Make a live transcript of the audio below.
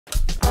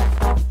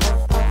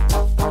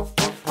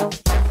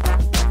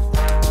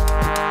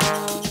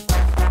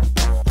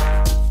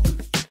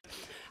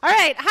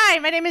right. Hi,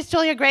 my name is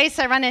Julia Grace.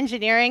 I run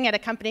engineering at a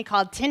company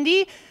called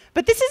Tindy.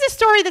 But this is a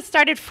story that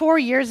started 4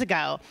 years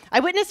ago. I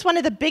witnessed one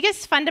of the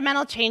biggest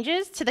fundamental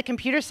changes to the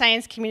computer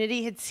science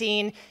community had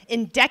seen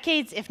in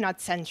decades, if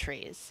not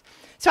centuries.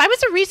 So I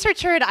was a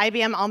researcher at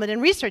IBM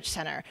Almaden Research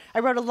Center. I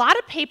wrote a lot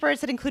of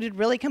papers that included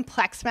really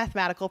complex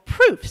mathematical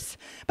proofs.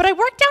 But I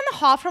worked down the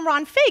hall from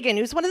Ron Fagan,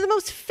 who's one of the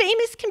most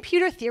famous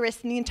computer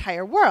theorists in the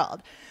entire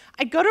world.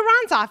 I'd go to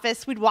Ron's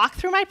office, we'd walk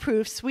through my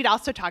proofs, we'd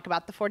also talk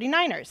about the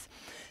 49ers.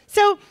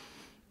 So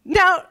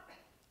now,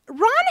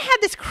 Ron had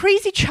this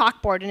crazy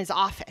chalkboard in his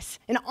office.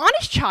 And on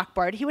his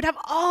chalkboard, he would have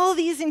all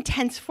these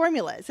intense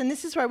formulas. And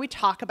this is where we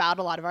talk about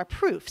a lot of our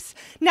proofs.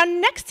 Now,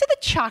 next to the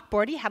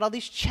chalkboard, he had all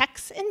these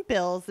checks and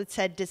bills that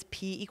said, does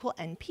P equal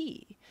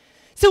NP?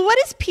 So what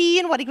is P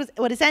and what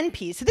is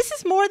NP? So this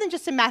is more than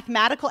just a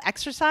mathematical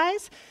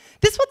exercise.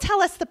 This will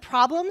tell us the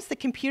problems that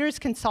computers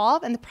can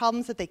solve and the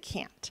problems that they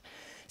can't.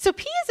 So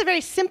P is a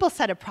very simple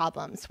set of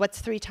problems.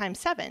 What's 3 times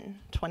 7?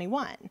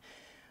 21.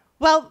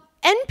 Well,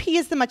 NP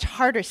is the much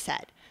harder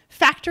set.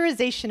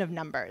 Factorization of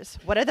numbers.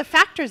 What are the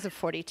factors of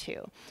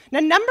 42? Now,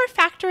 number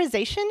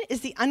factorization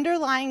is the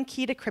underlying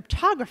key to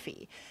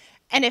cryptography.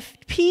 And if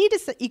P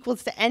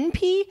equals to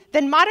NP,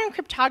 then modern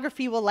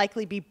cryptography will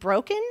likely be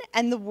broken,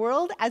 and the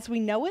world as we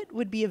know it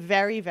would be a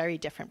very, very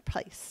different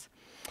place.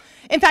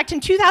 In fact, in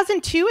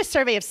 2002, a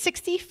survey of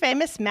 60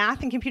 famous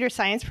math and computer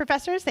science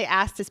professors, they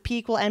asked, does P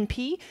equal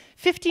NP?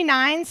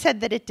 59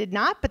 said that it did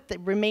not, but the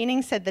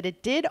remaining said that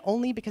it did,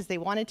 only because they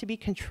wanted to be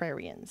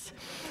contrarians.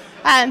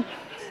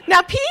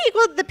 Now,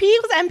 the P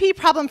equals NP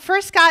problem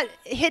first got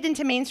hit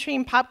into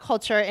mainstream pop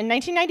culture in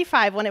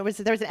 1995 when there was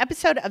an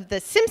episode of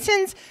The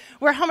Simpsons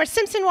where Homer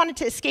Simpson wanted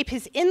to escape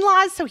his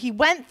in-laws, so he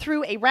went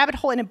through a rabbit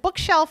hole in a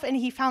bookshelf and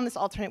he found this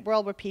alternate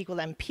world where P equals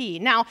NP.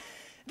 Now,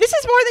 this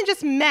is more than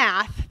just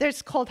math.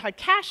 There's cold hard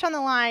cash on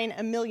the line,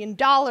 $1 million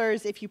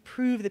if you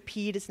prove that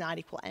P does not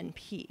equal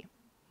NP.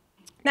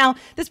 Now,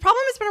 this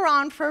problem has been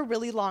around for a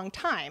really long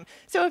time.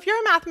 So if you're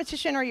a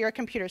mathematician or you're a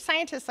computer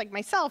scientist like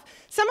myself,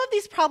 some of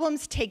these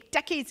problems take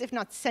decades, if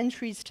not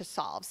centuries, to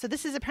solve. So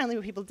this is apparently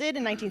what people did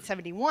in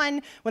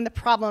 1971 when the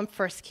problem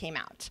first came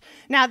out.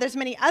 Now, there's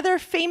many other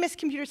famous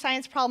computer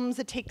science problems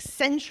that take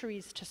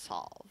centuries to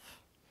solve.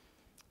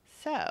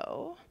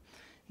 So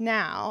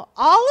now,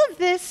 all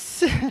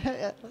this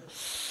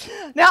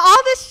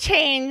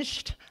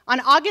changed on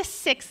August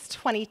 6,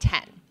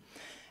 2010.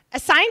 A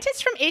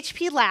scientist from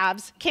HP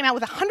Labs came out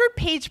with a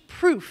 100-page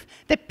proof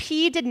that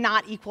P did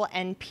not equal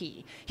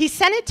NP. He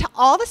sent it to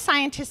all the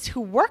scientists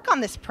who work on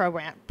this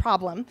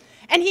problem,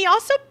 and he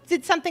also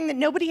did something that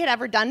nobody had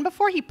ever done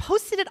before. He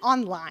posted it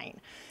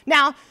online.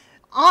 Now,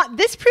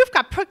 this proof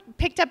got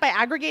picked up by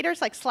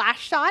aggregators like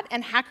Slashdot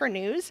and Hacker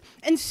News,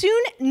 and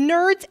soon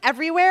nerds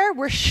everywhere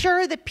were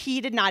sure that P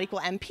did not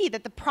equal NP,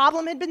 that the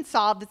problem had been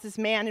solved, that this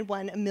man had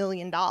won $1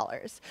 million.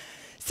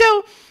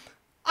 So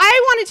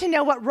I wanted to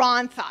know what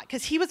Ron thought,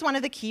 because he was one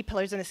of the key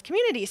pillars in this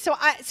community. So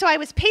I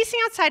was pacing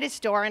outside his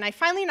door, and I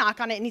finally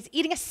knock on it, and he's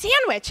eating a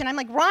sandwich. And I'm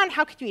like, Ron,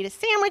 how could you eat a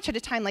sandwich at a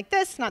time like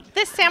this? Not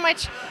this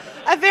sandwich,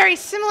 a very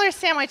similar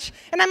sandwich.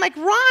 And I'm like,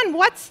 Ron,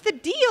 what's the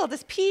deal?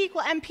 Does P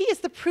equal NP?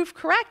 Is the proof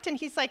correct? And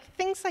he's like,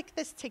 things like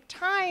this take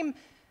time.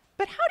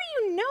 But how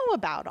do you know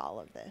about all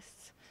of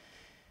this?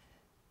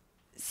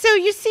 So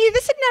you see,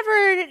 this had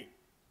never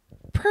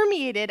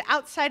permeated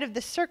outside of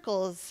the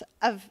circles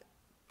of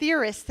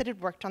theorists that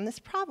had worked on this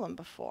problem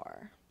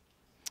before.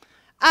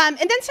 And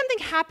then something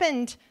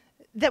happened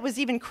that was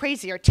even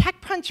crazier.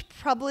 TechCrunch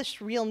published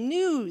real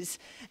news,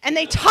 and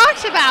they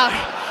talked about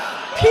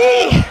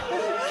P.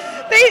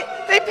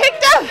 They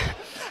picked up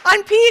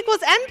on P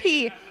equals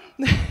NP.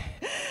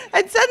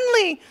 And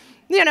suddenly,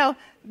 you know,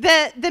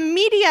 the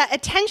media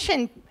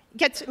attention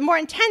gets more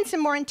intense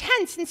and more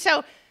intense. And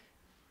so,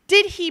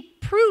 did he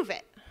prove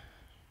it?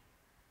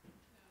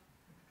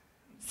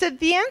 So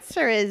the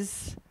answer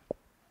is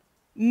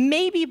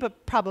maybe,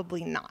 but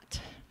probably not.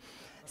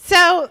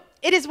 So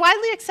it is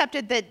widely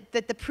accepted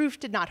that the proof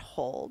did not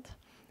hold,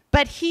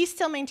 but he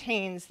still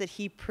maintains that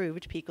he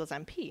proved P equals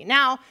NP.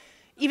 Now,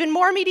 even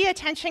more media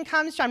attention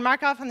comes. John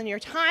Markoff on the New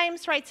York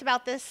Times writes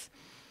about this.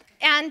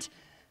 And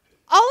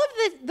all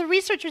of the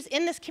researchers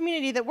in this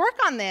community that work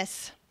on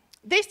this,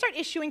 they start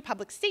issuing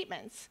public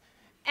statements.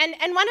 And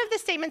one of the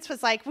statements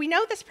was like, we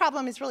know this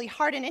problem is really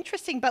hard and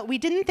interesting, but we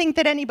didn't think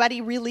that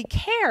anybody really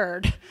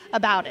cared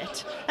about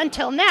it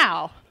until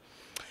now.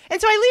 And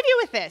so I leave you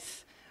with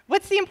this.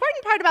 What's the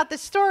important part about this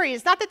story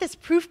is not that this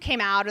proof came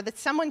out or that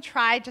someone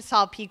tried to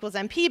solve P equals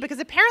NP, because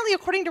apparently,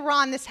 according to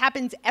Ron, this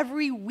happens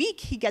every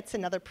week he gets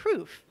another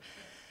proof.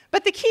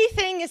 But the key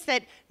thing is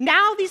that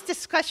now these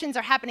discussions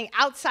are happening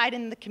outside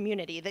in the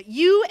community, that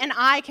you and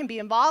I can be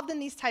involved in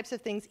these types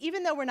of things,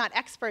 even though we're not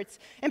experts.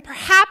 And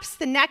perhaps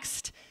the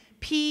next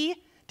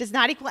P does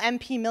not equal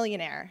NP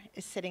millionaire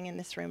is sitting in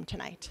this room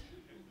tonight.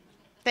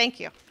 Thank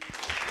you.